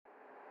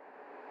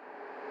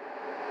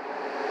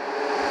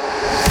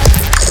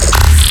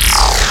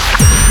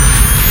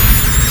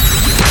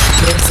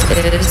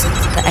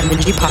is the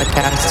M&G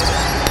Podcast.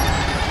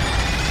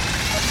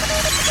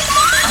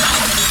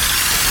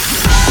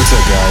 What's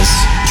up, guys?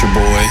 It's your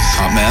boy,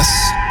 Hot Mess.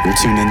 You're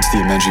tuned into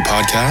the M&G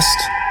Podcast.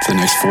 For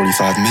the next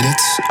 45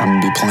 minutes, I'm going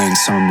to be playing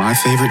some of my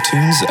favorite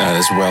tunes,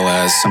 as well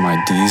as some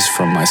IDs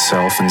from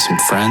myself and some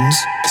friends.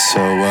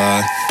 So,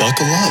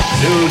 buckle up.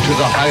 Due to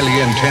the highly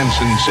intense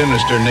and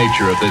sinister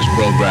nature of this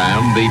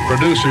program, the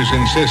producers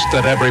insist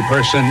that every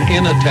person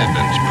in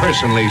attendance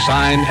personally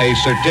sign a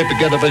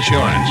certificate of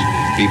assurance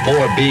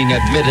before being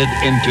admitted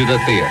into the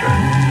theater,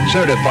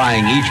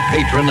 certifying each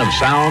patron of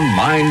sound,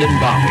 mind, and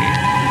body,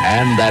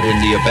 and that in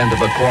the event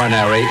of a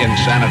coronary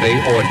insanity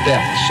or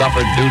death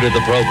suffered due to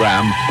the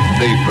program,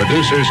 the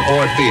producers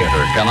or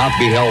theater cannot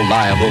be held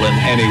liable in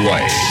any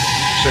way.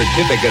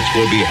 Certificates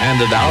will be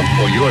handed out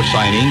for your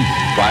signing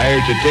prior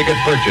to ticket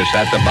purchase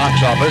at the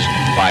box office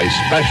by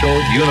special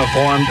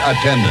uniformed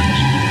attendants.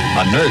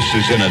 A nurse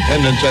is in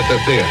attendance at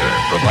the theater,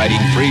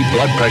 providing free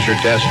blood pressure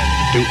tests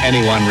to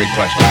anyone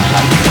requesting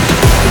such.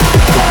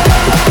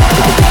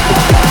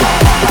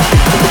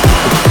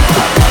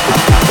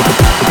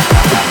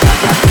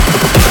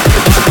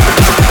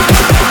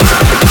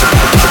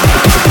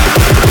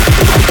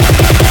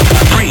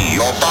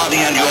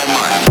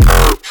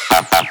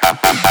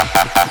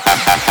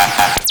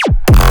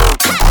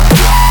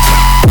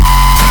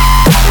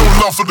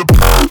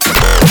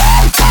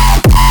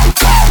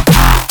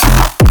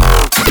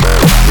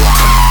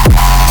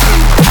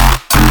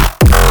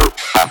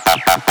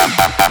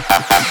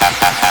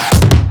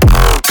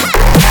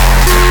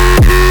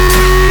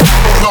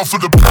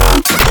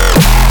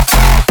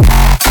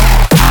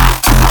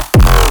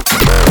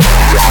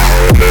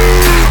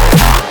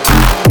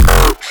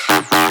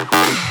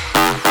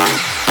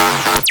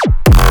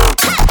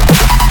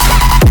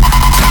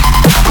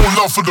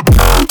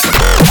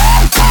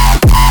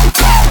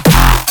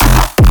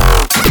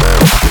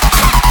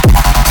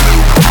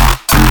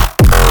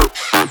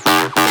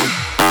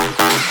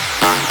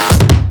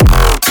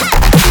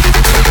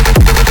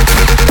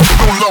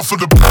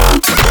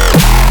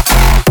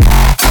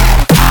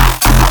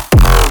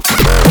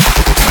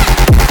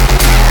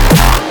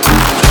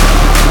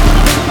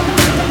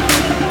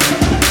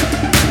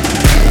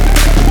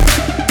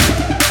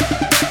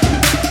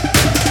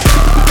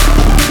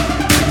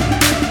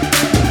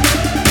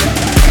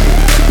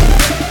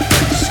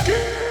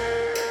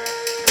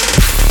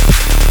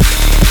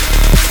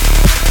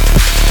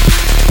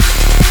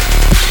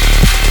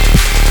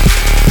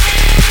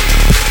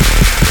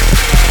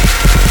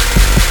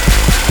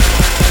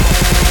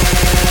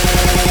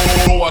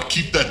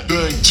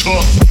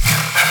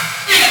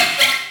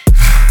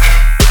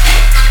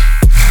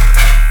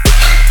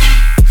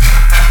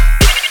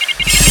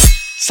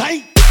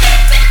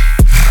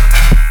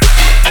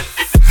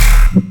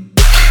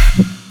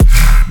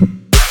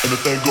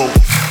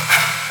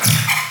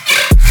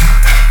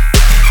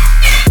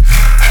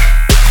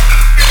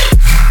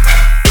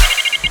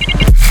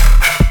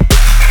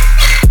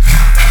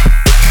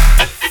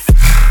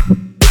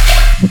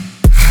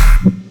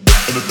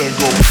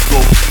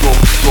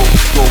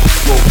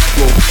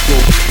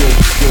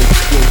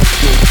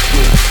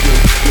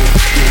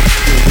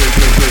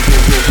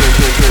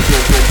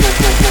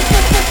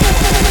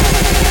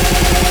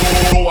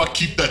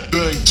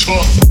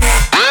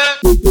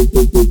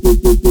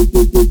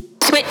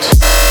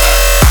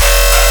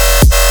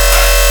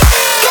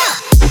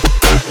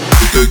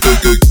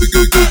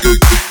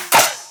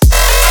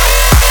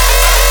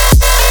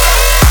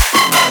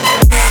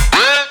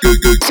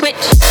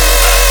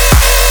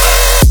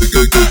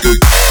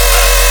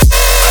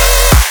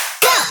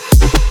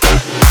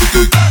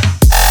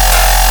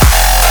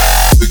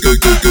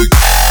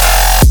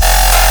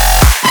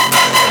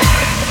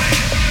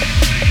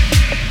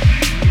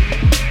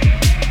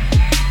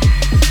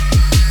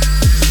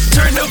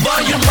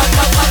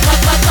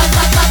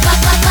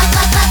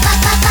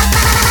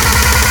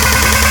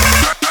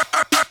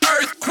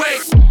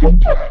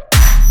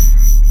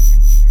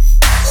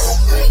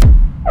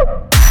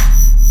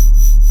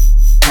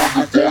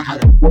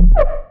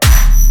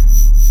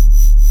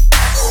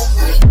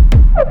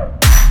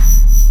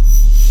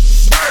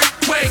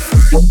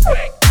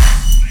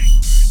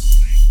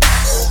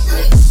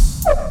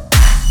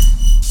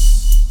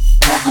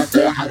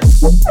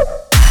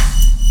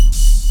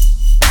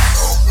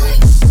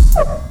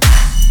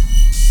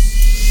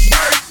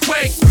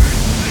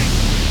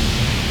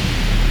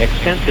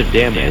 Extensive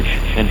damage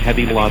and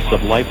heavy loss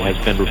of life has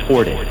been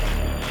reported.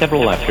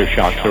 Several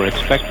aftershocks are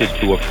expected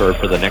to occur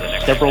for the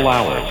next several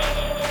hours.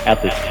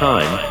 At this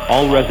time,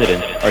 all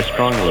residents are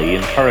strongly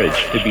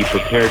encouraged to be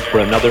prepared for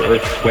another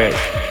earthquake.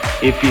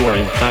 If you are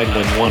inside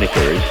when one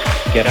occurs,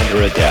 get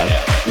under a desk,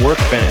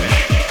 workbench,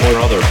 or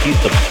other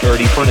piece of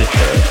sturdy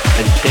furniture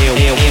and stay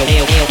away.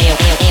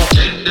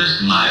 Take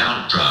this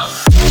mild drug.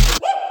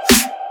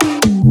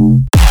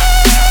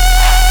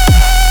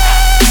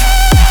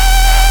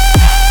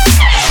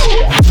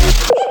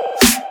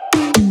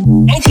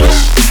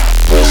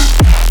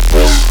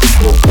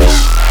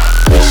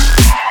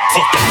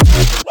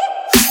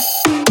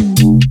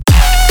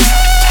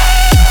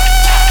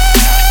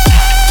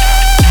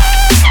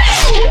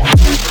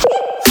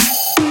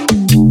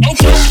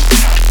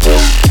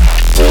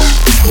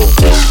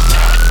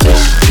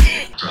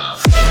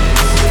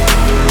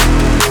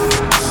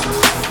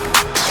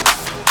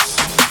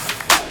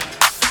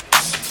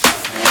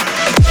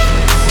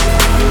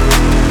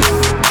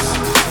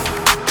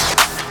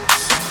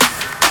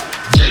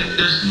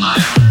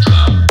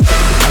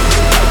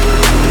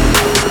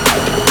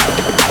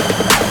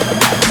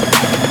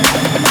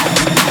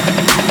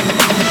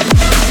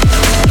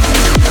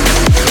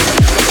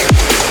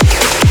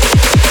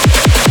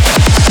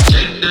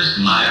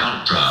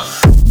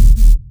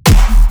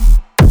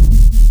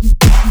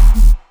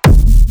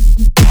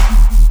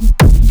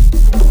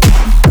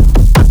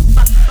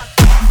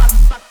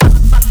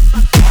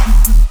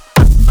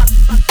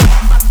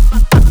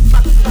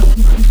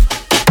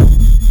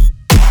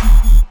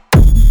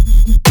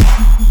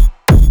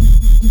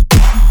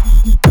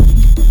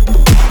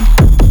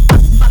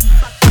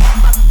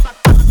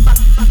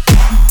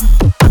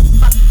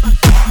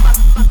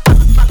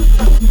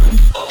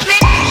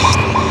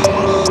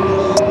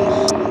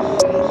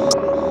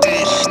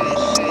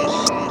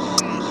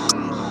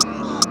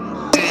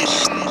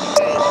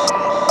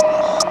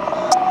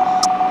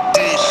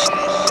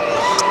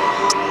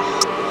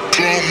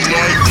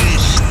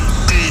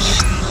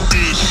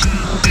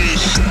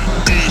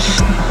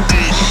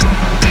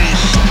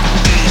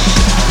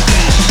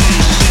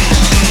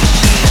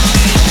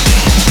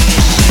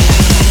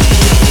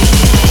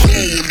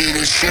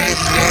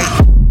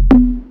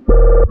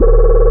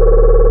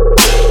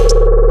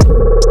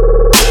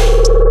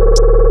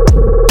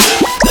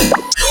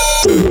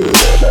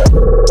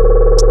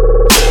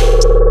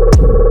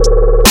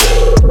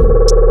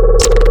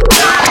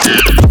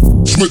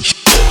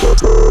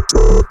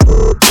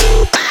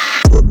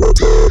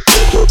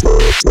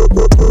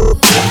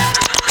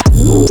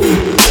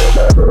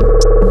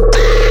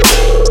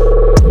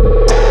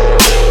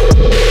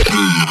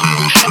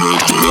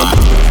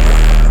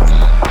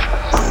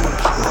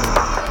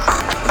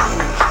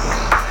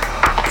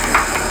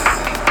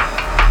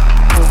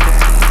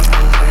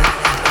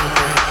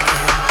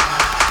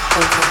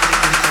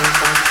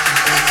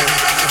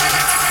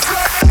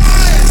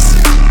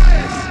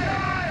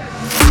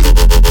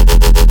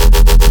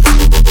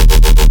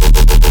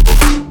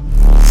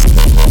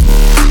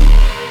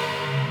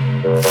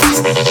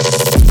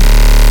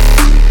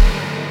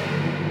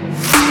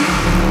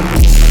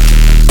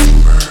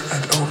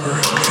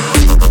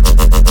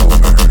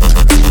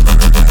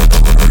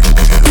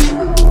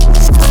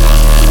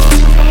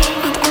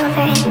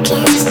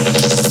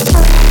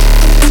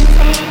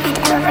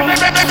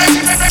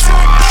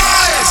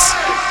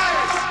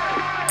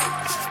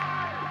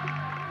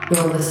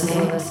 You're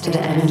listening to the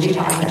MNG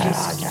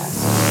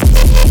Podcast.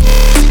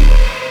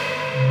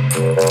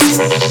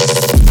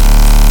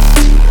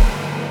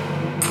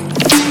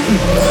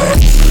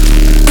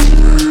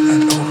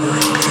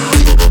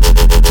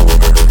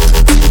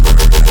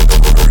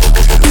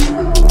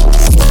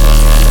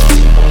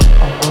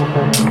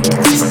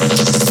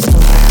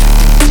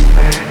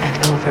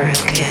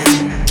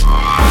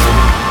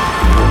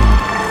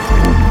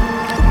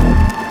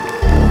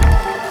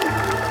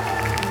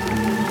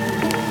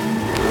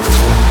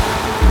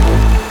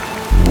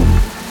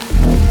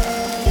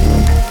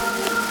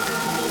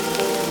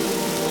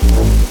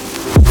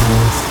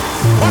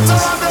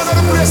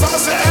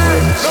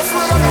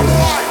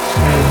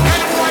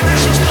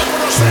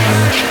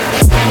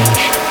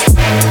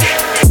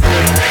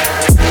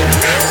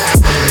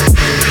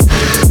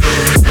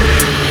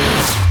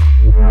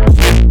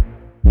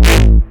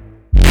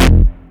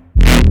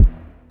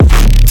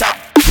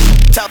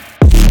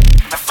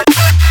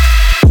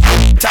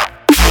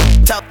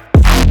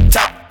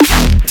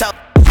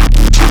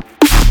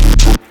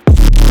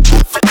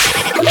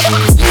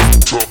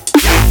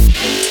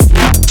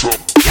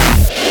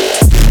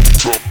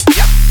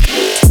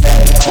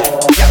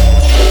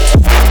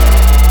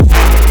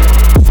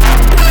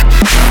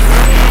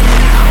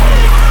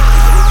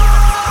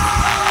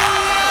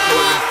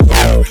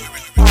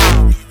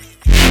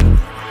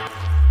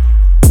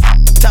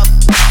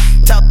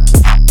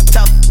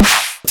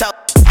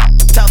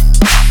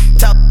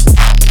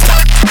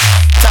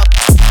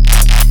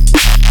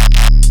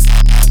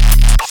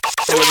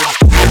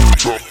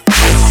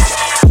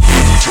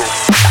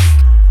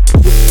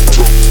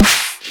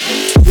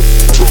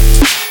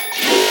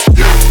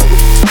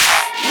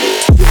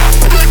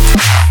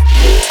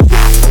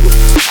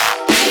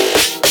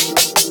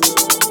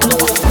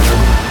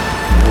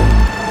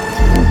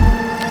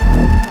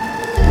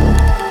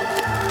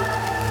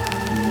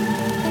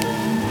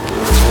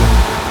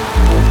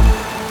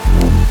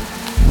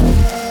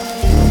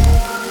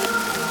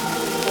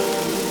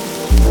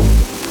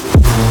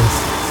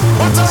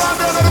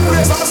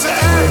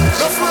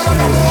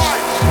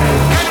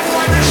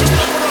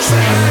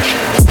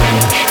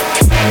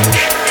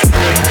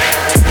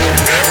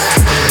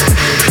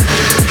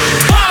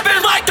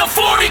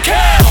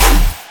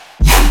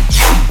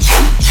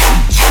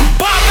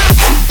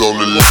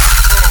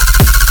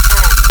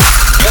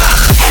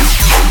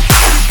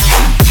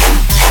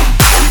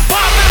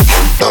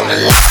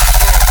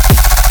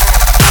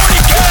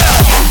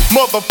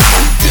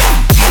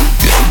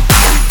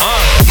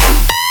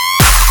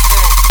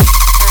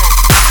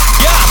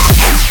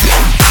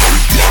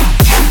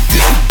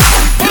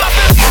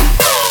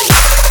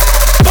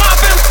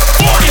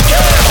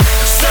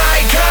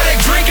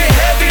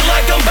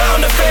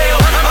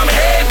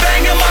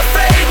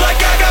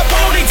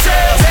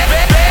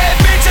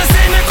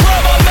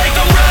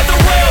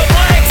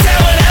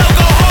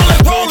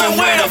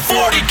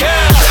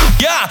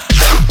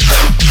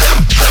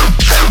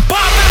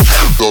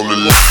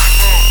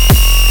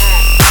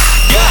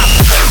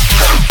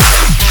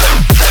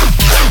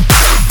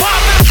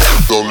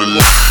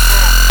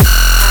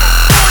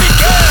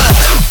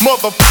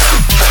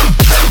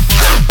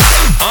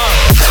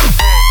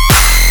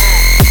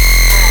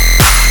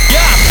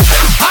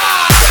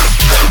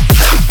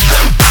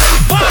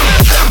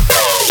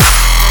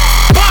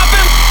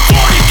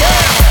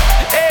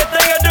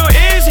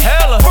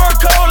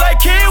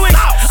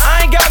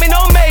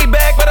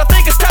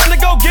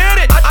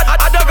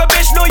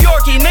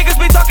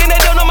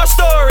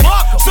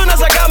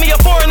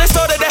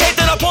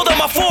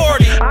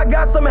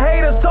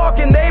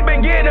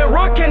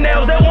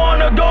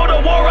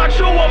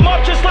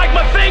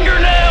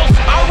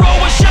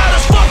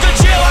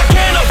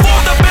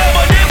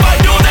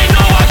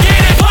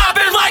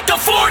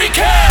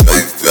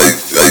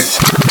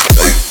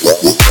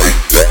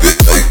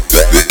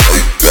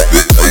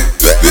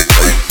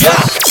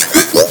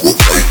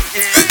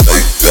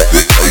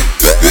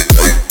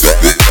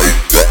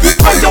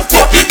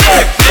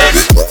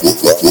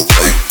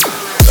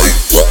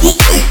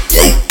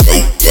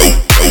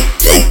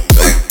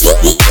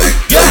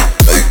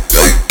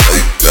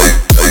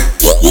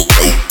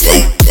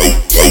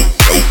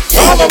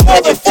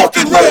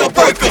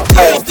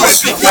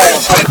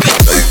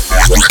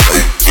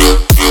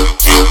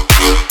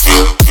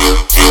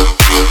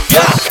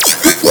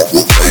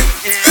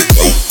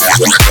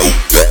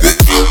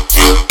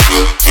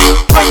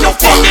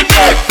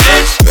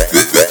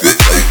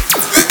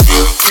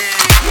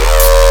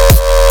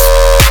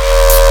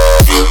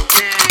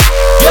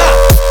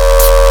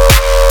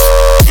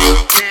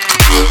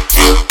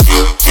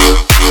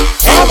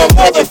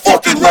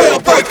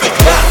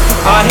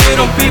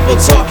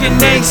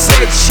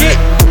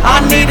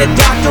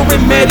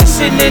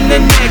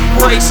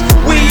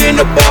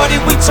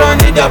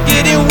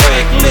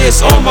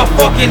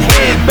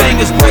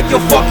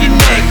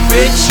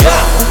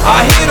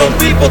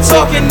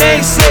 Talking,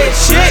 they said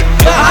shit.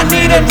 I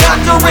need a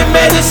doctor in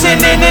medicine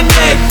and a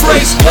neck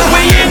brace.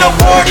 We in a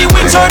party,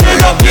 we turn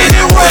it up,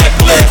 getting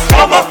reckless.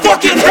 All my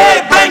fucking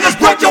headbangers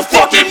break your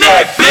fucking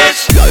neck,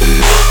 bitch.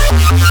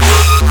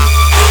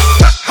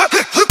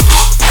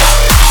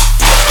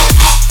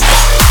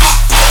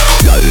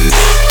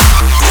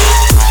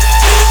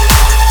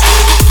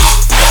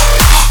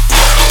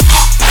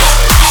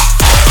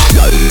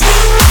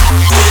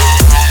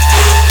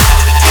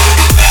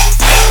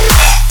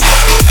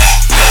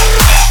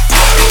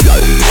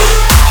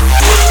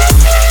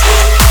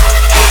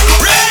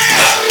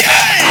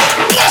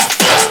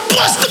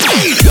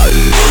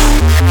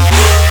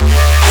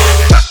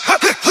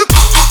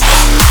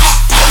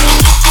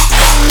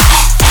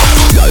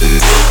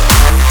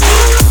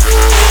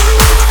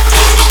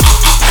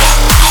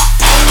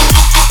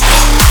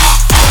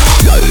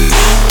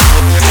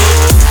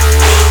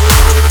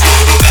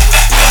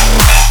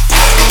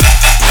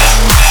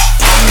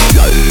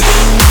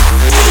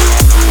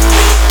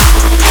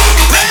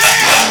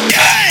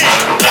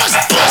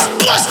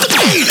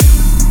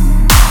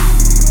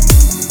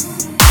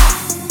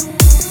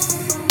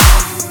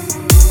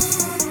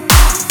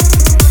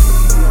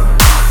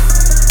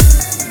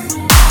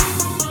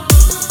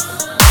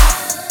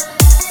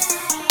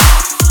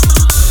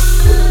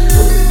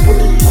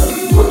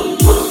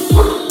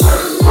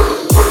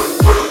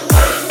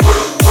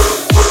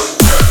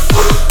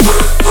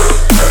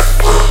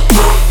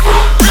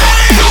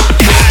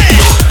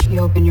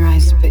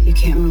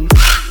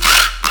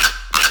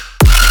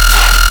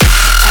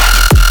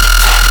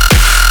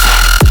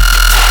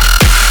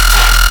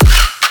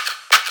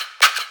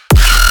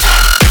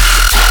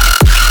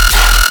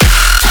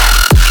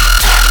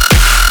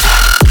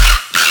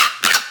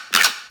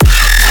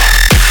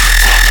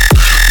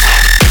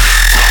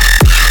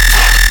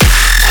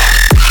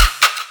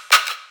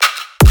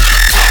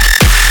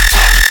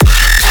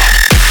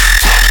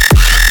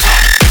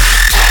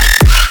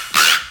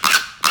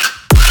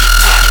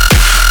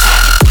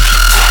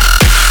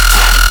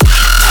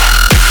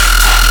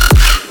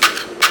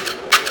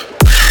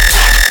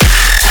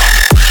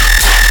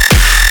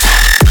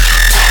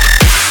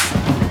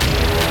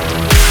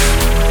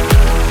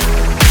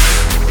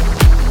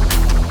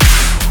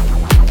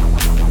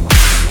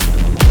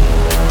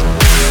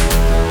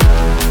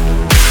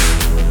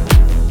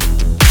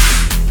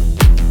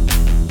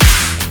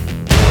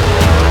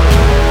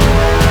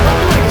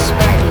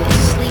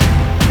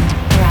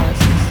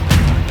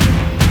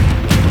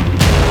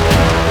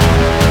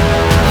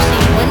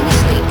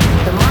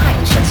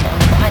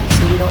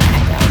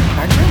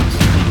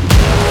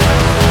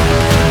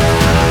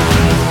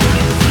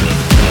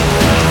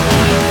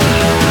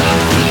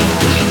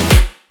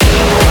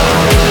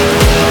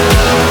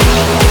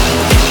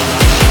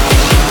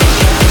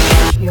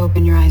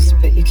 open your eyes,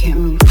 but you can't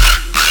move.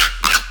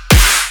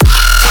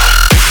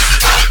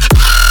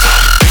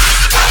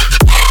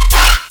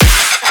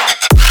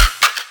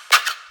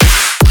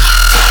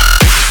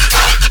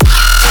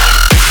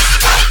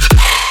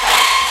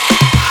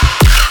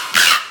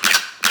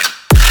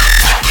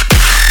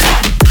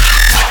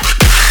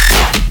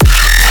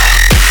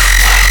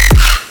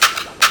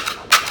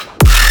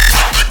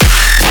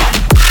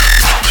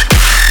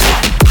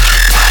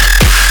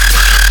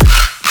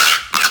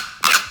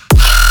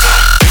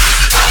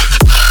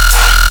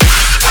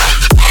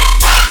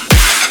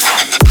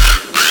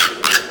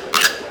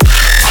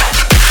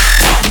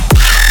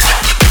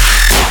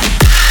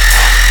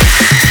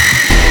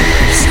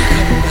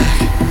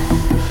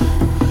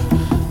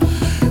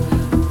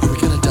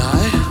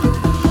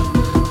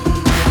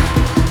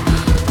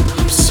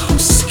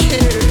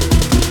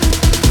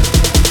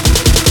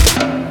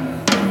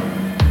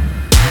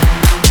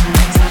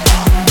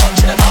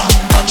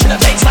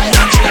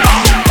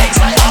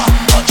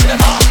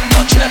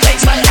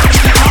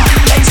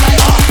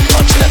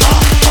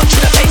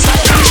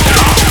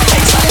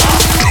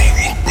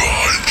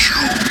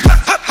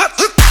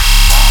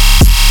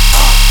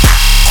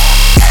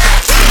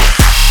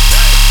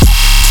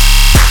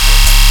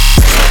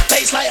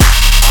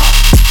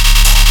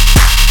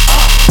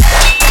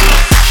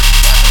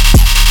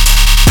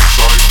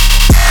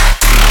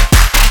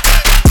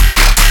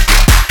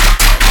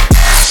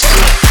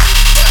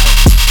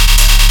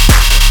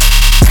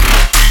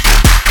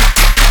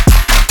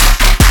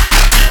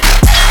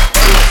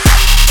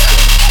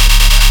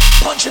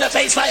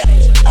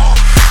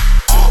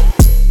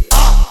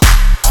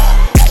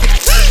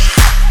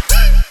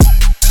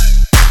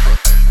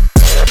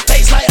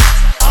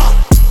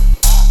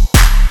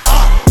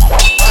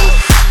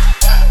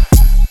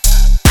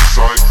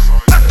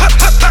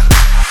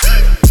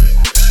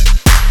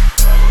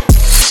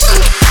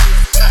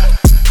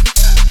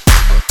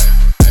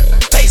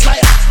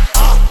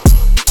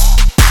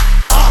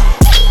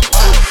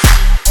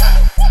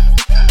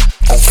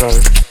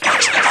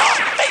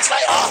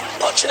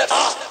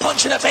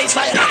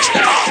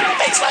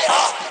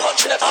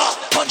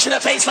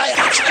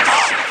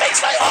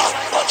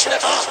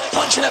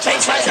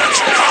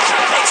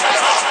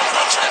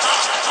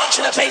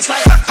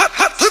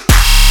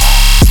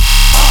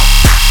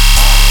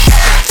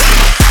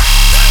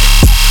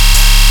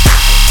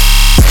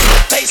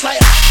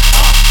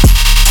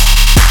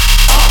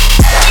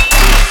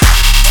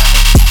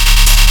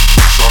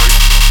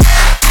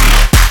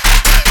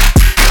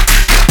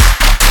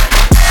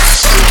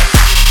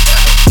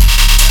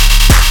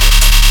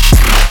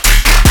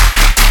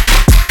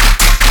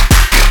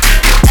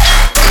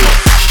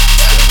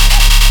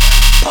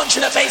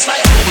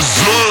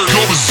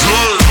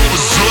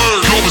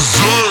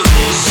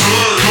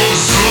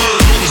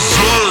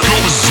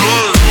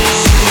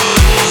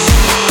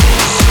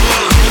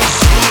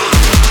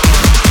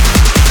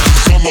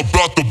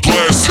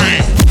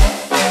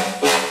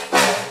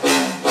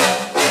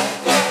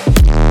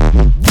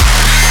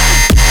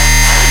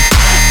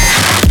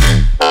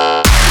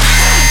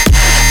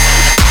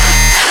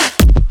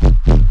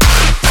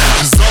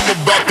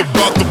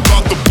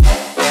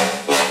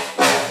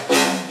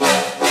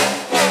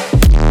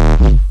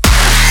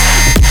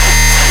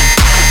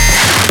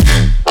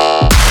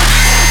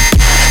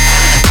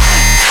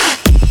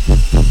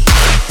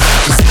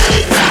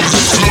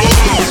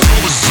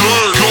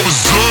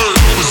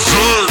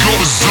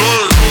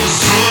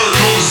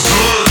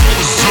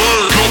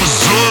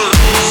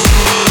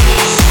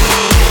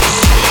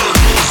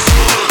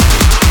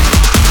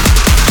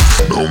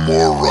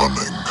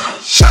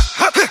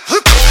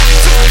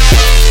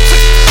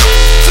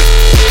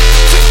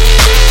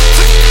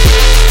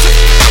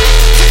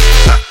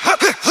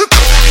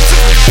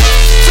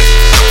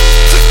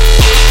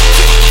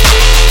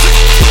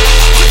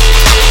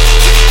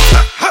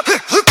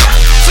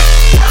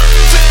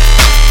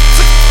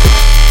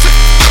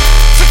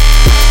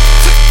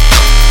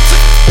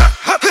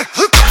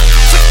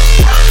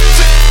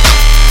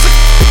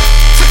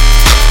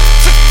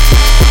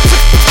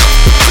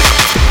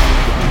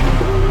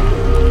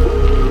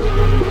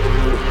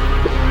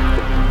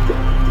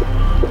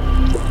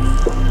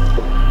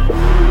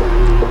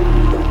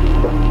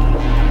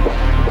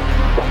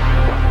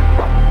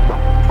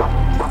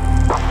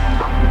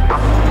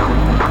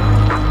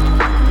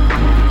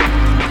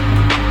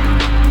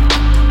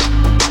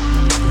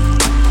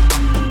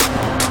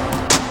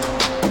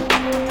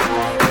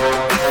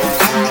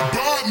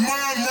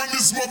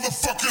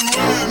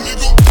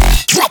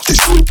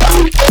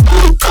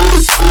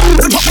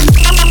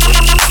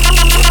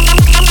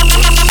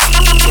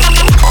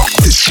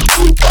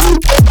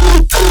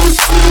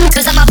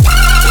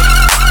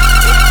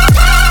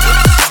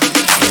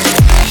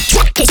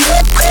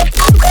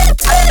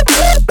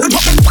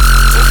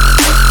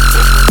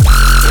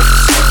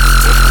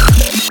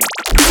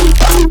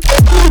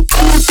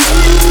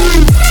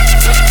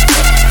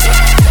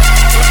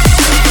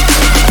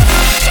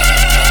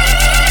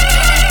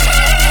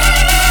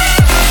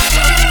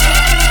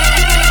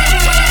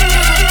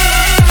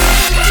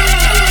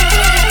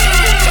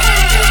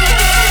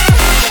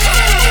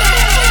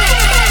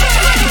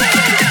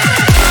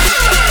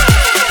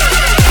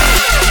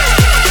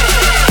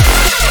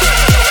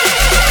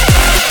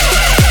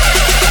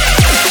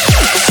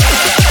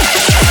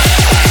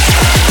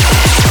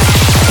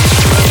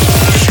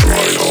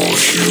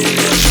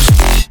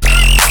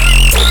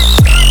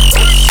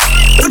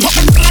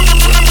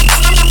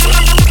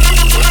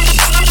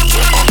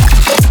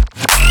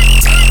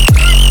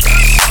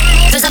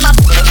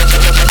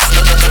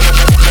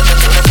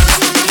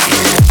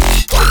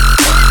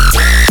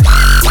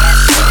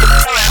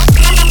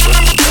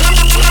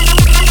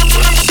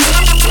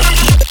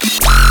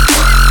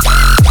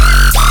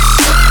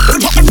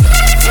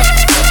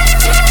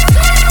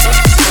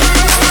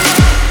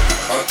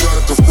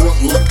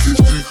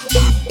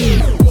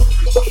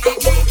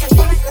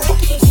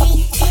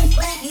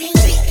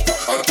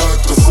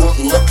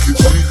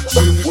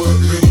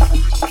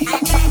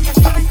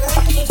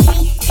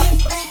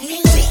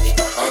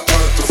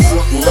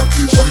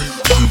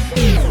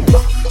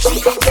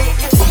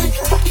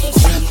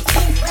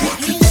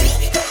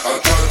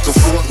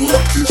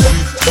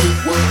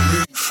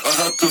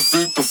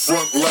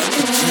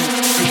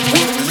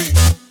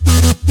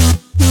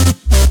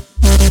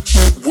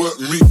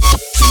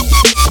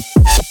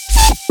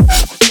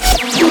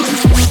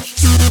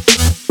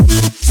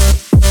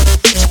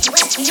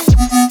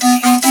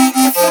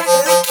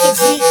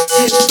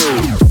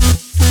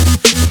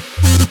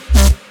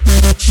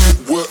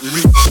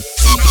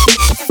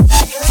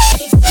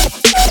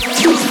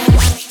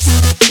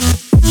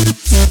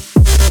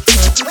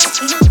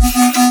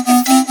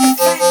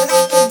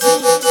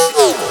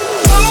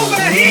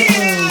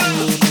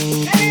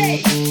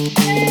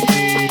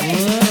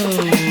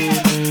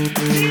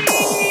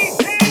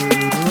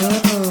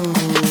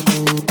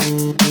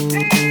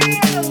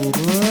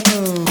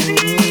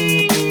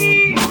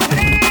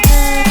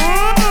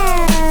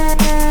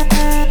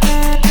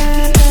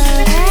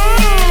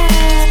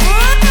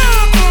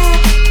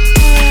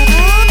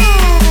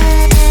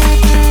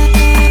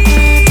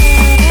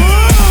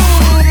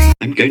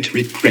 Going to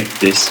regret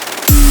this.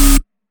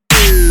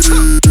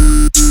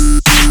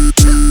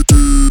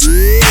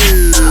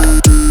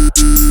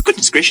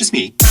 Goodness gracious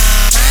me.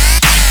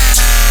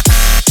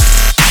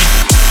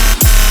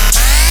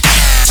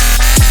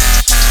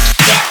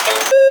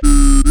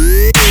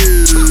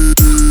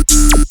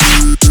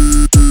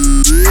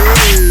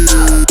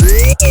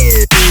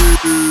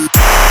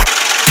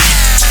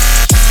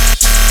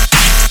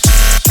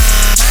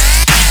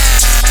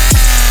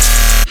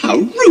 How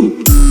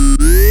rude.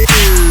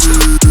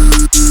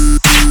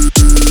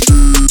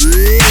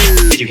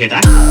 Did you hear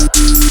that?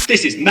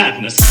 This is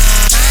madness.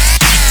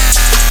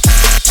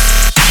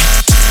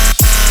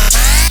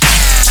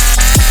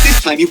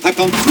 This time you have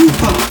gone too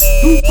far.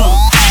 Too far.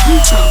 Too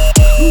far.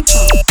 Too far. Too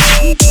far.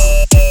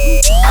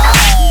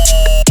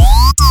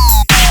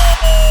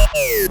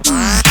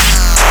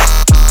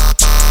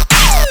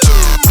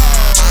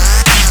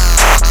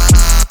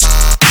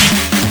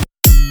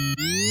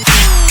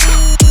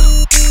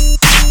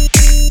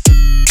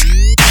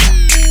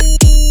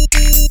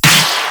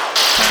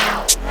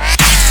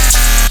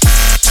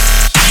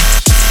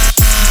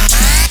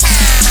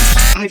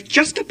 I've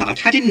just about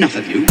had enough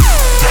of you.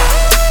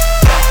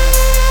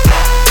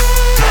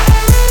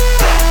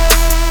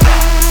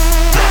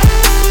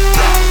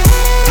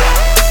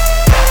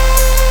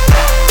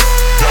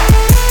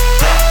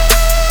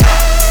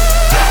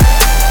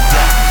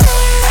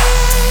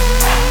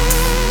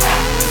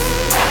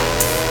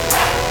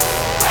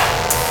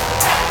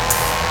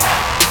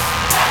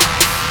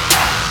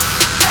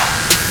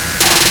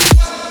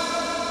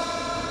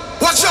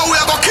 Watch out, we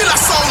are gonna kill a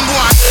sound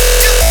boy.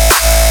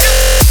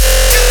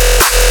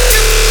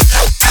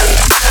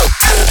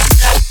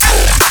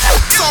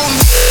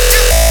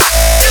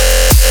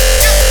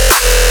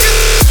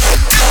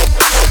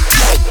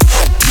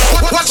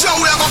 Watch out,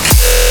 we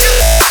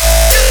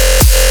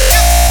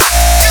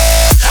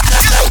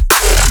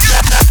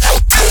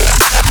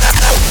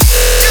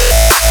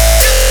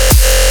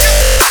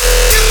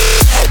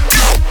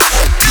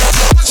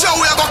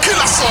are gonna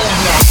kill a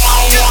sound boy.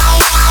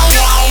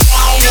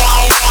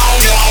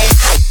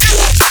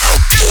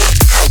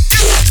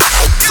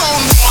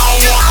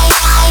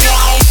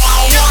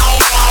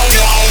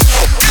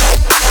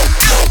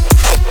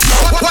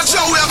 Watch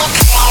out, we are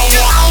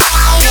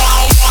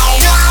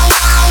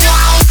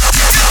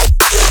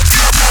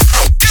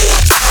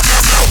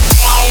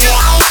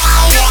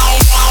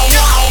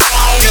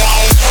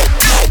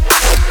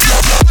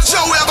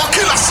gonna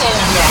kill a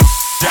sound boy.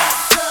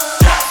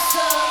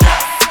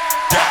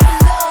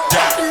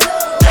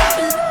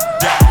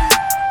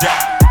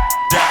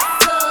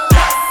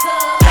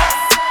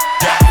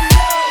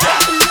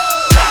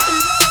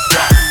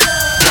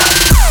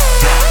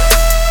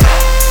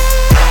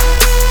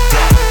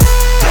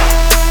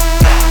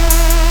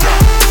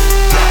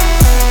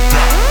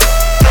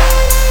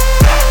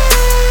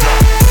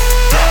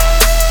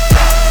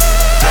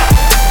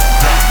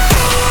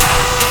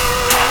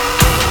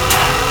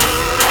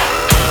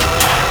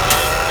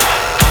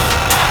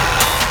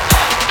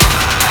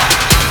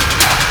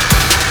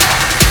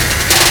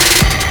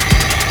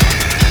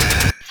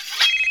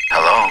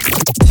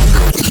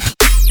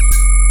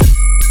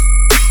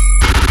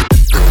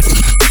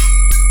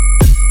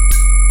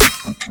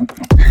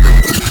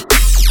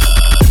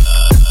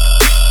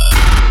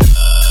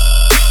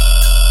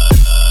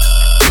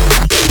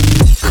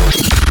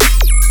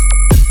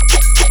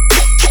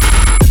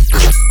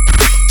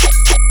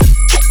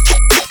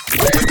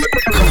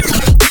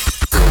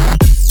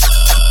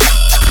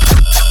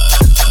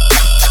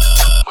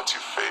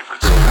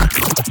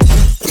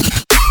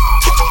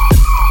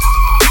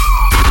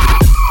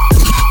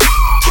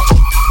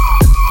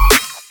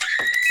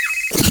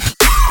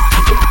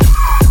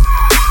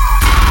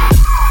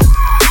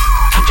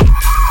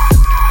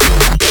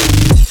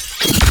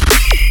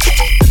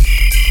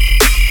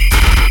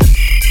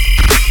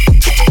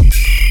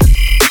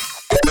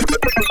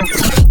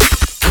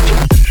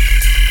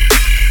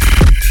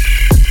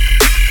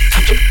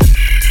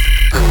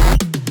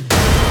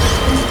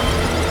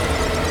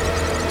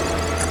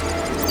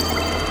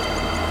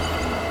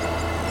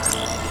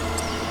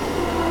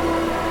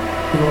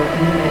 you're in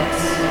the mix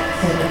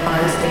with the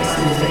finest bass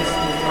music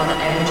on the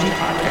Energy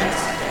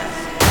Podcast.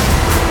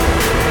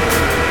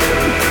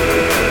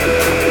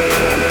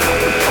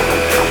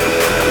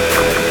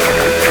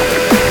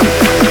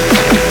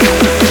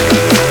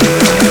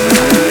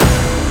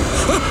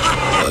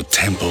 The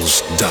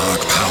temple's dark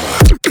power.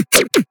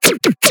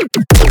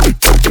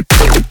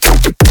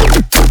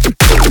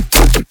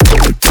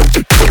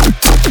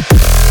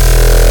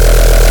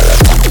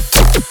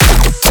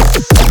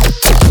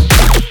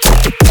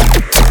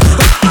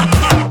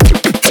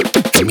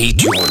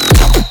 Meet your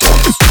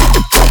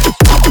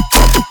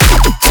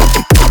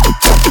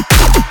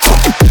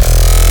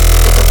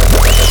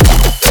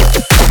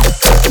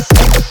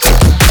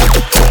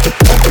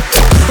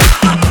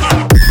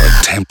the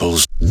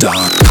temple's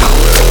dark power.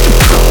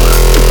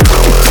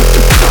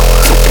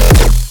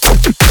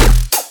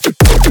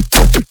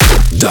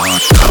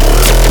 Dark power.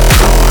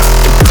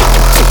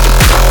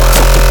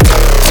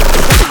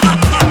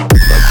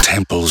 The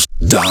temple's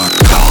dark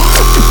power.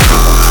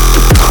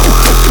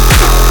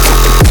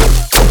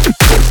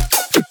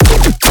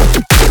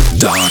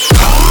 Dark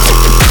power.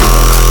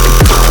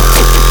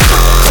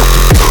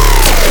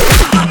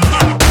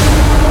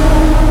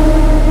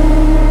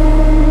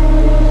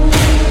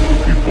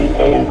 People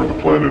all over the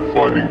planet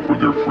fighting for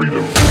their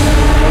freedom.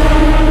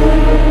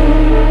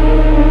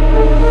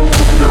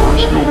 There are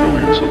still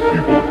billions of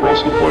people across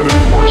the planet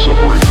who are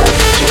suffering.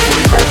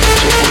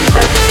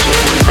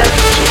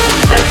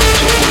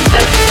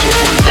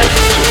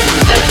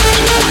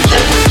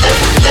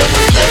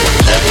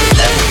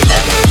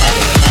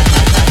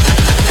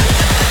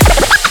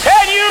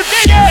 Can you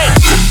dig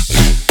it?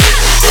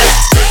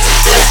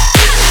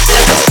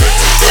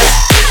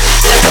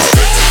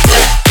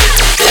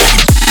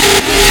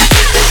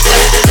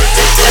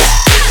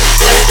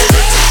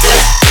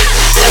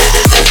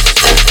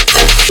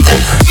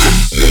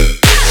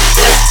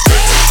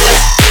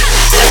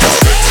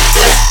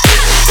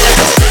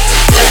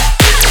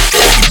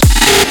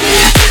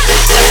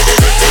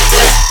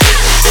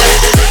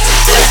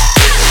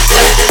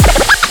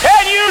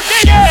 Can you dig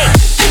it?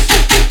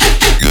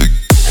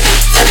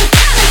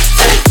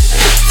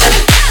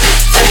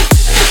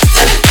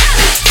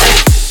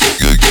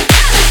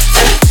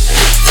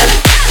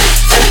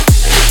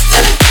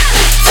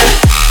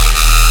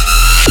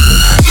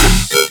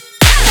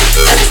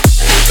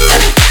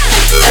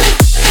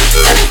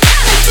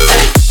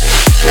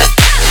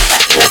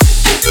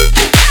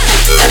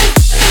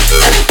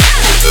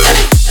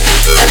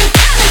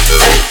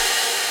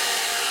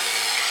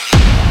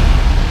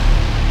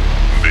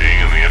 Being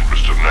in the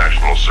interest of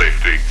national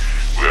safety,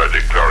 we are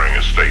declaring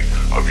a state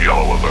of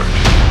yellow alert.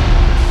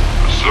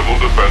 The Civil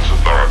Defense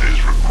Authorities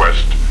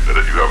request that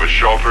if you have a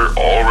shelter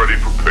already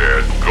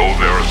prepared, go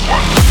there at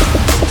once.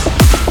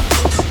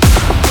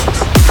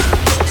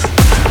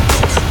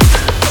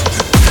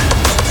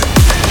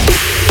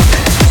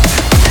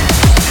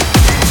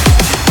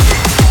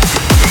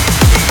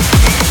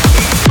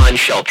 Find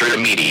shelter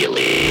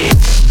immediately.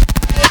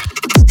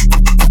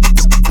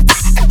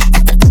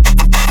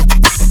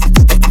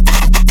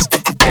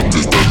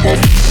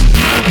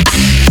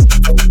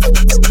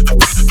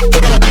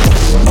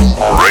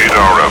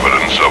 Radar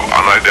evidence of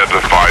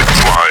unidentified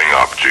flying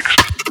objects.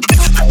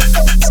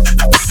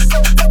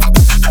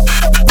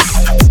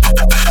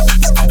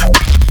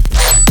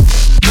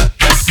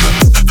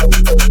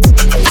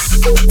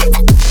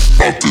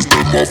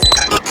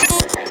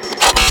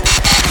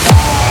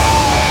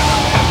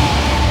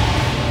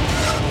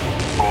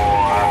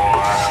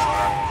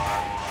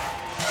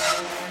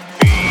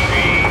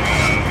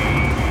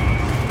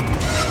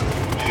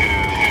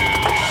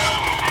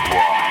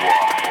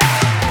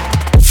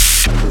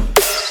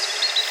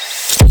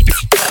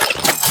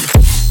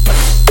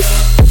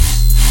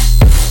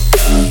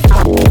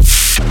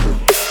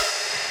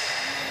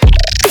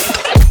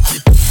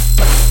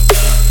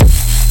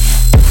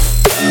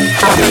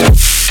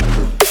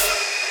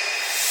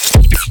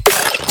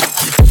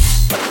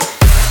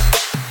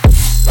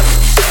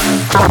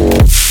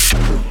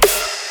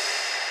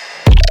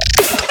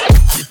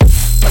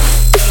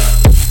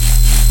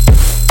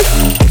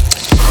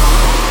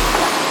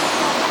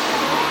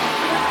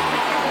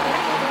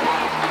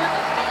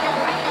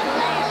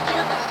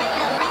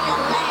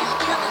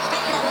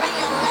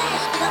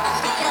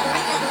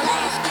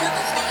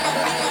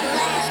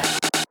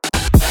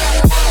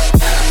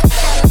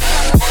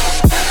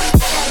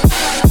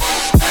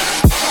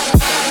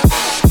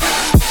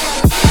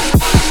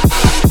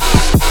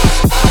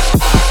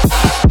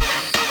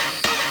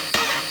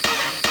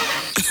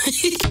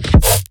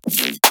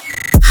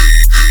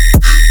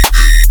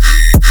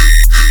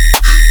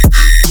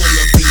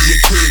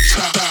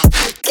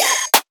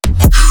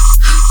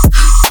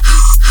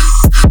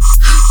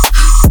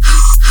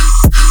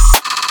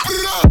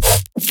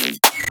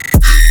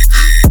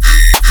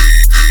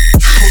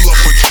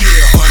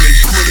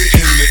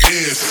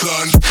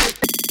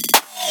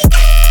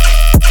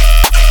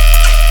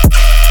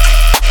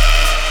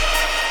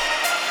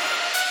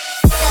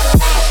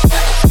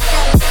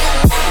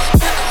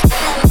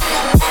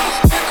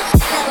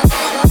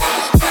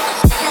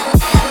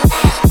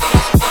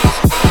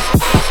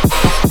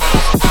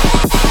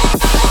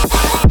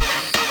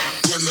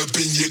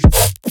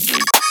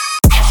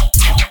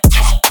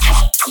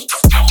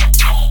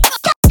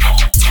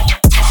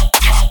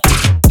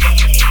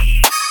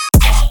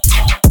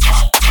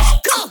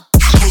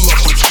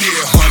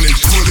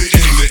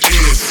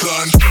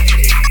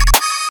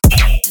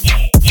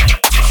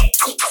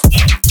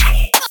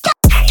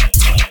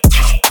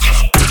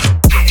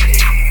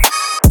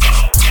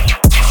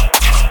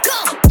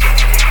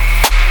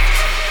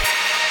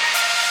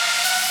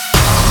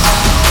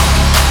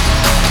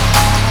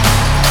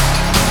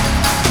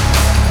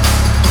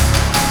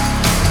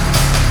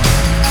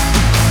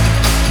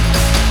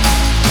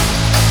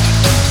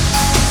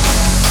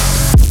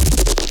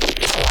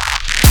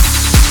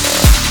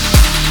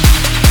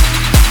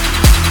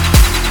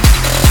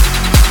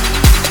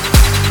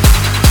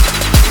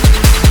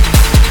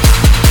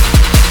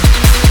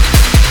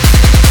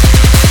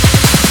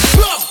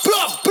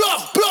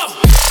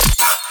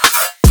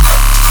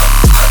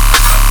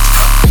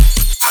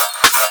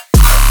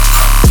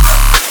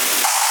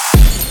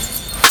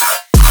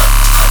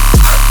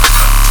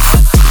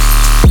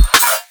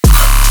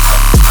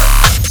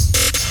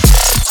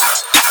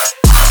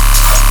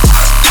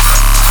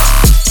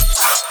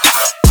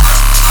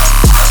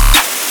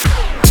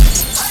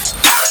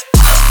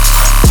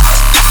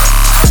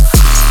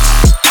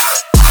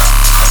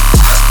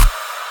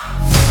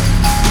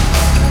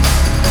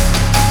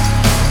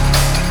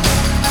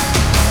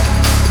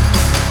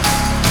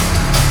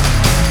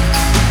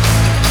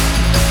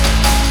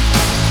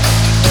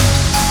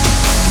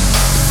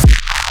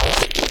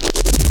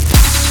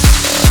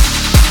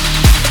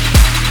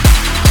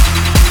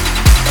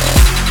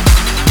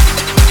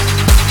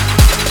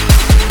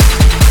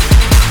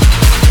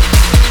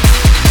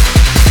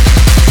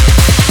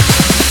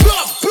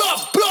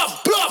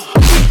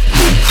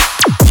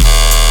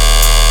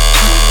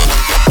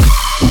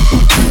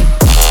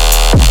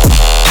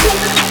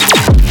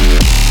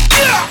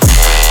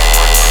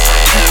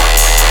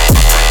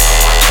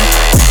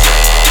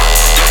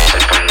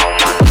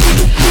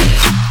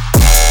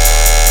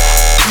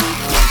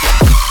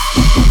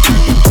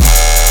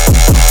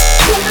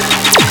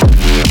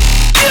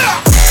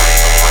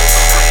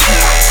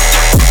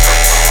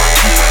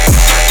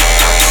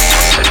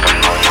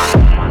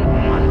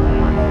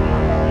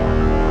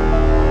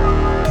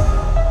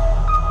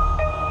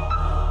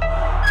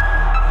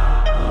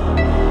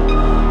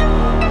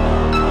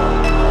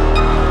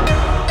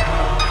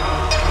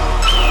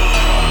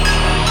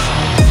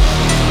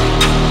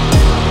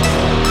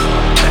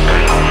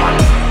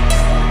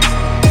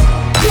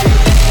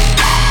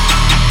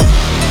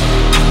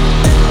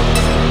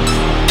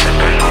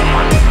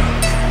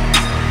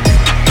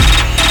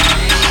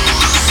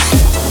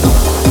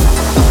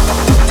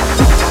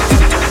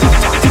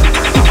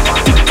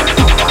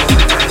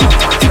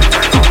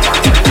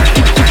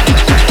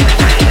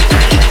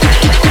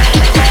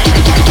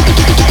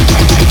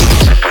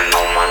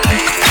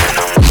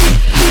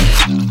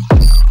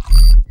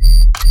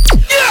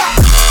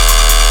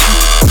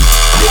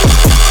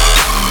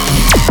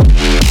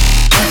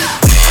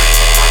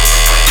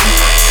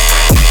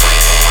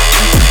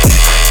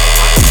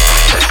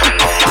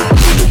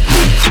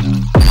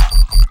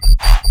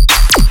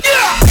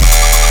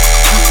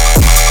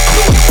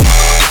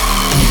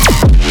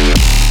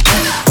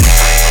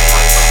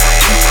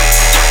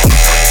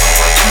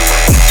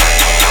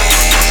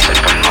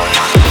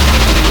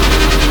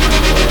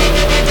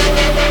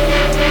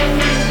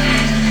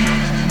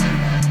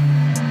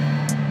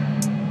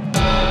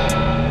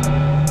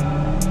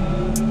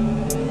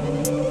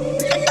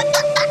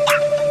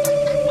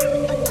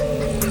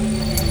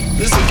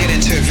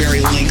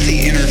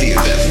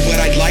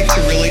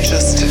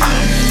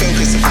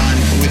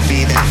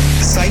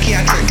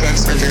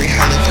 drugs are very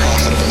highly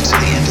profitable to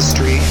the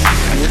industry,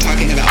 and we're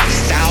talking about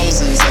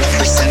thousands of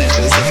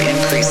percentages of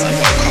increase on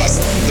what it costs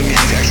the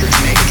manufacturer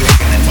to make a drug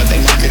and then what they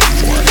market it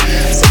for.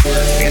 So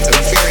it's a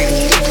very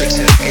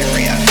lucrative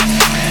area.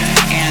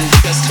 And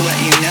just to let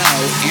you know,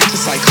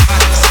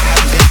 antipsychotics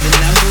have been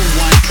the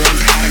 #1 drug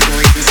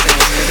category in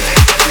sales for the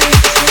past 3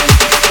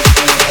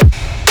 years.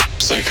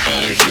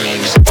 Psychotic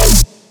drugs.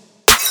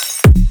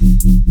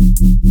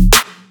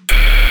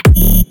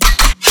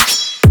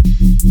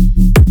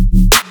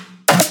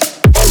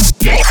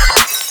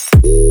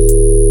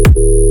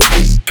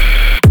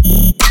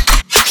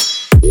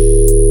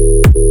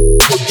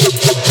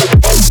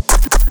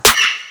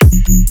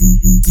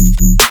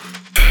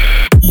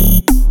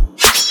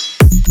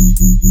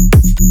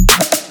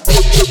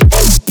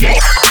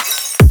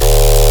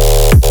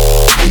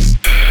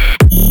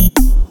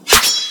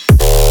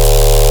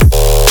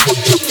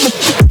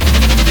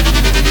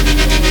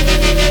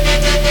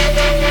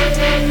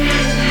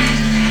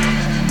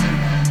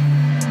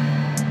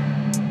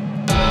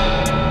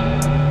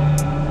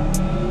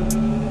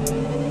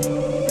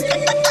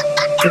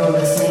 You're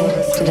listening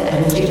to the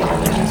Energy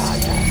Podcast.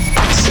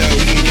 So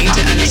you need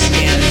to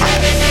understand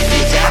that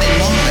with that in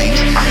mind,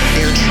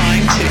 they're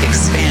trying to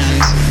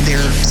expand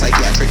their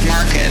psychiatric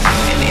market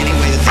in any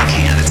way that they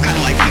can. It's kind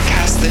of like we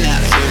cast the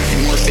net for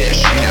more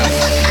fish, you know?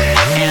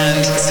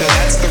 And so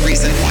that's the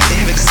reason why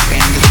they have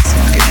expanded this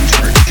market into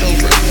our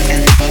children.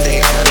 And now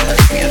they are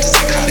marketing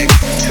antipsychotic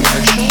to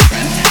our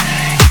children.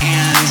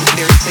 And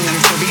they're using them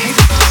for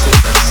behavioral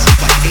disorders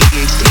like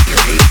ADHD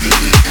or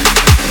ADD.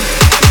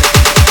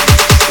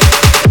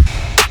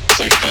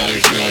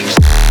 Psychotic drugs.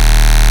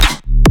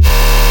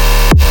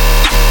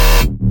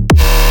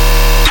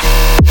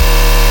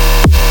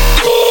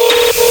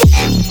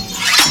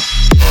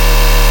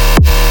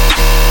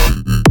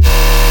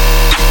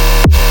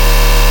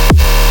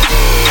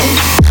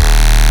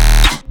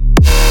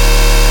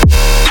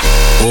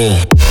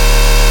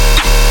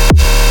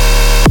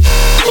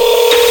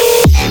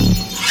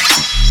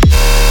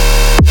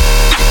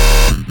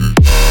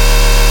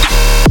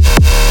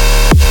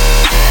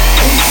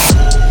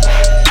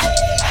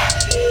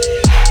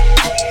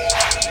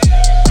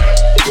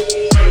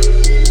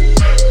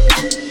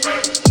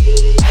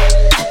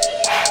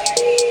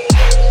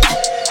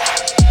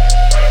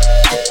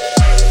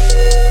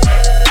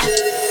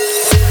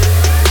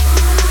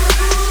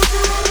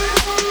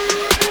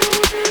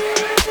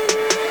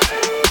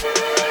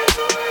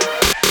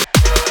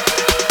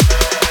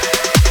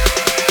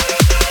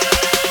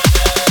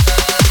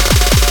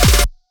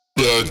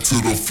 Back to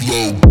the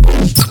flow.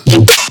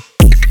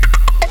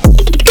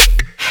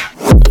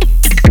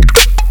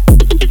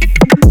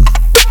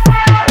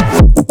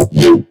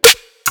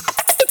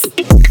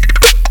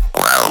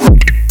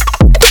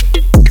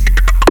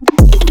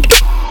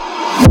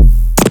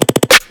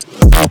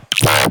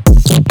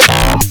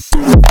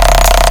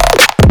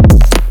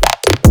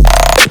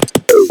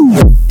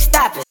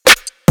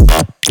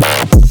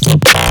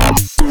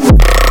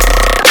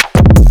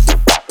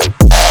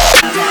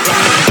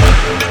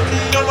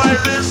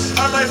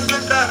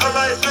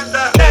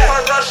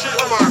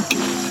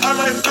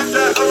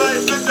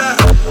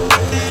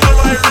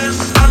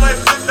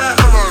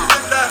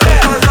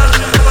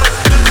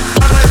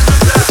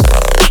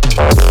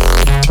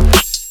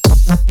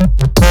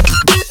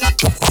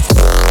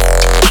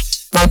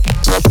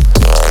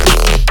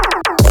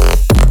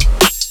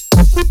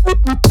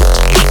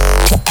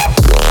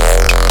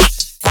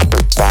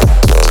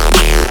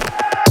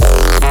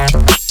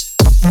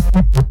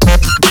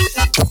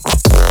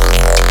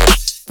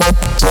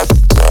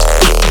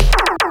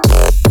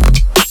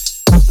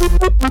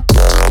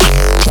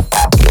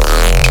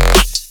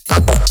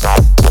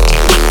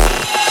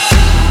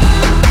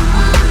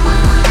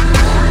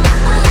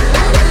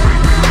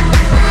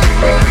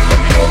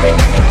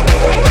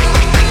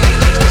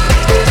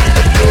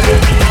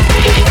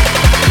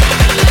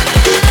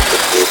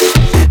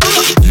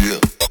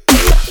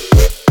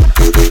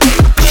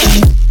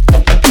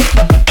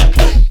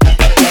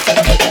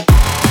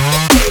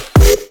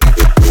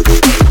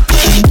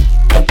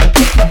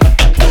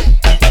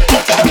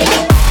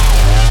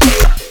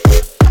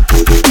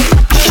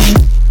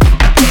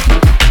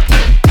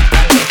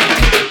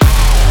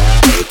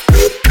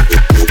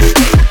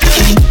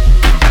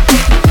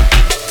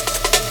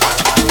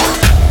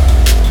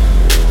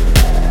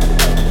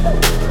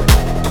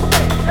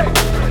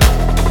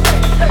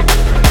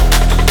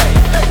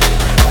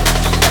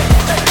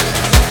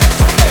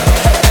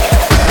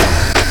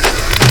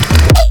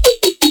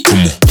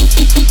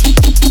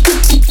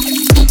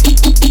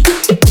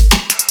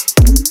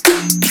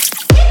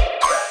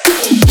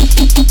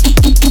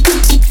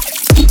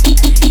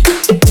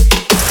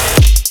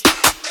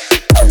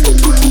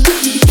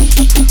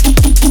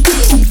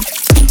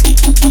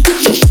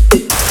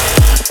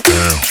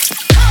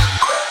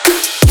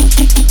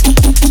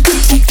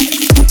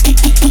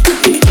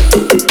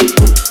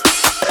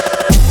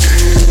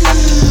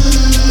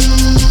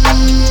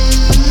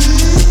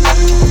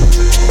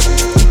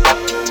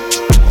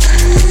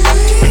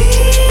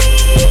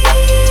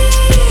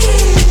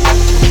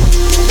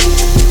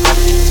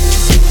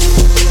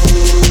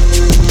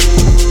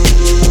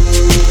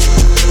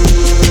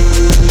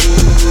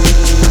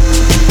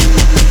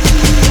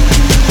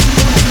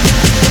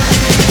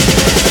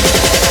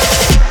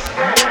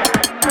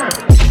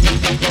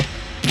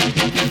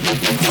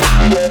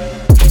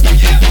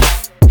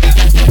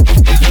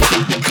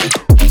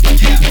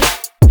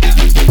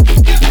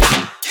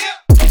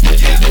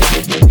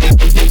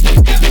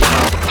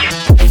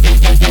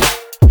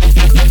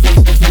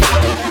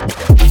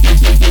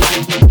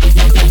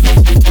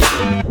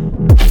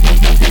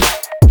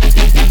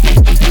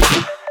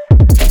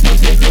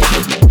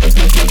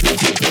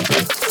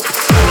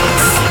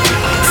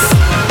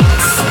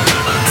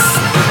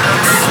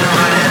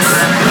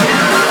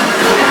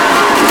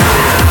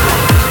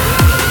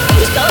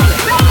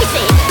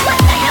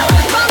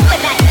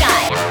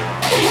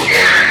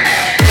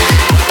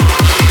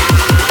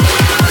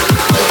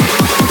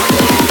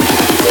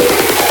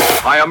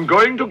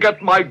 going to get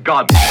my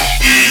gun.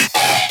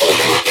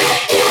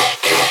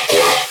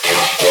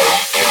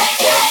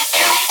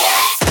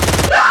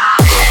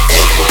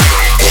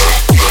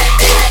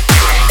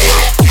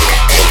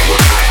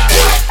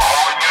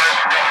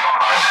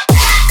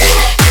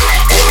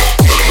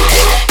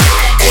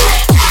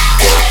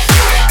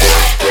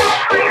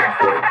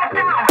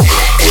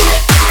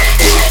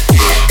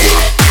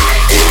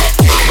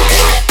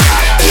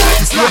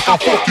 It's like a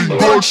fucking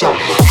gunshot.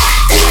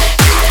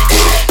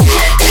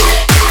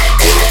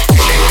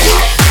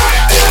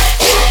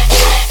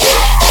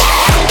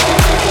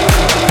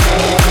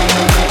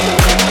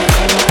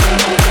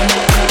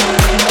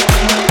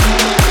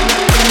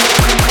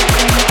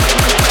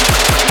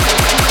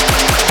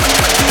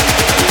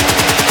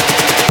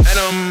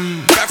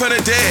 Back from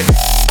the dead.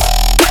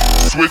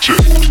 Switch it.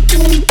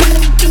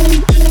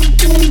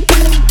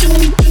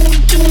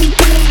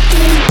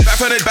 Back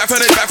from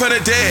the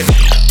dead.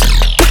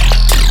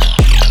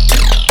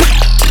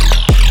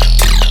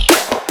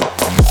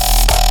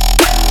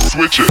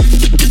 Switch it.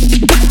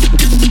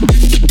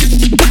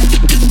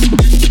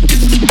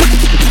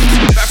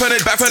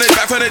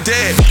 Back from the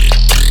dead.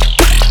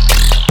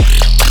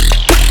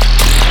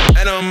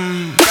 And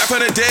back from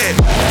the dead.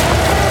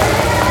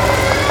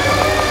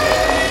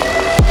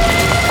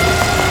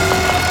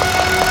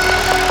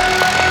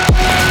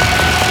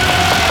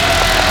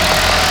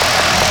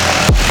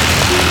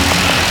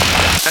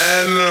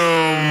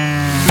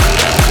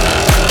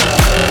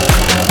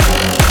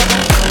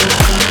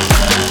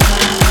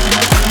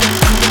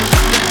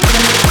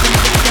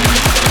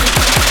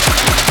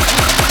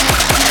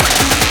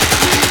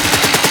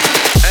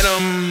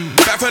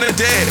 Back from the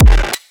dead.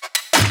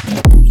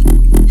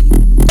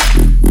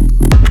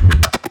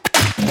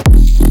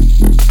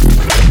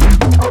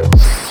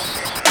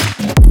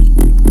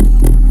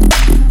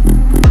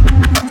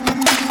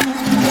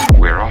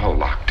 We're all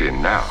locked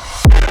in now.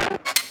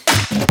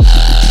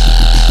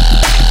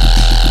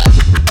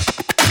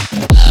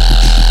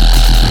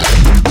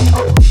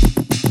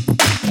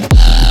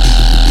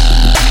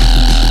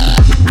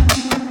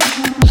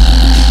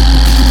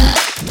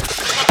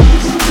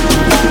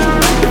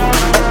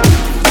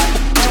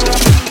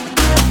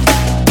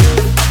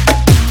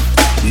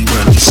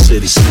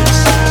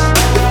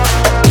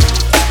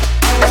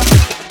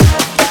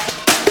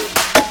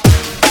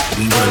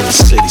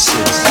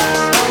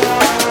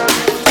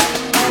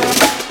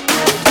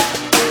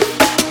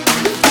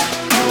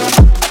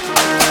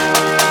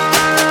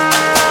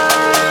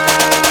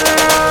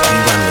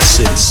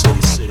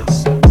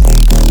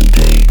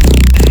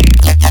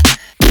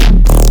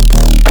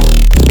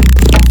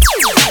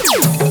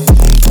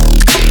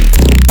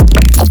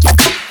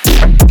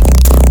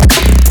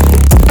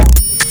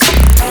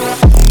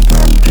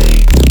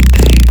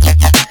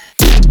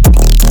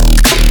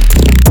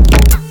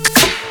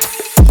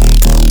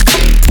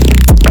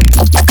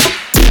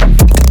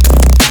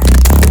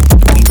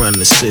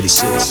 The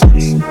city,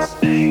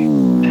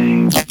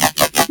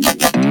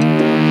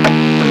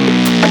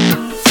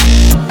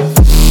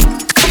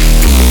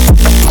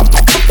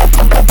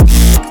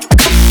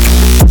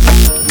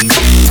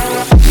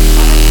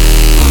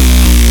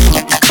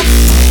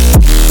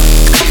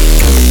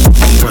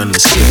 run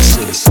the city,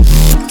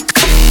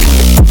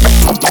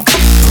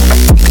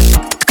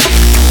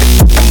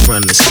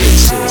 run the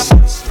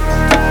city.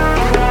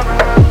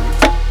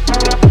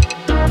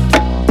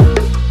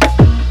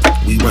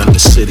 We run the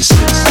city.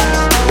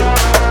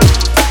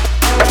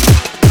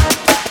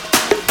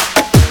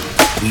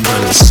 We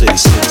run the city.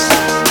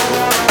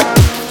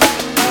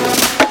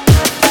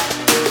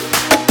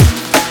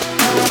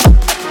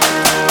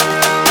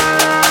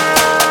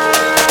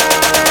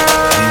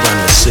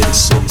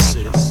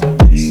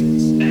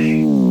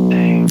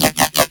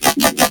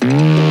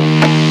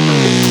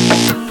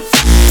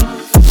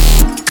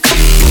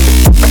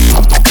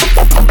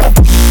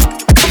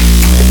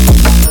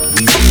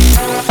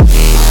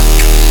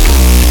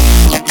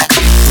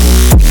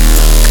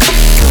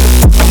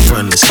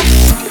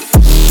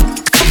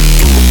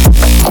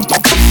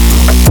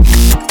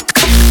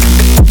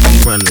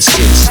 Run the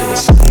city.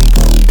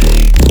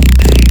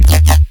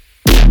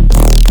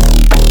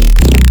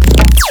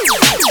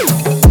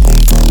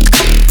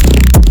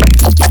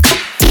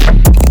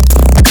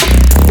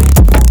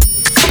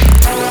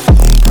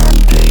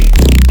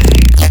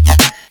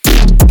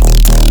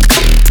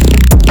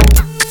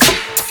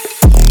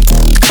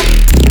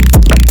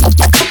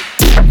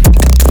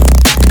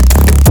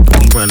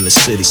 Run the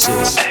city.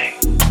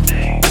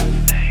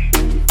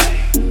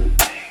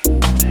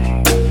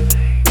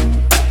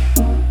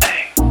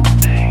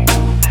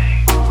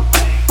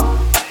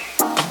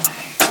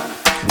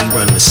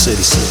 Run the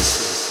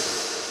city.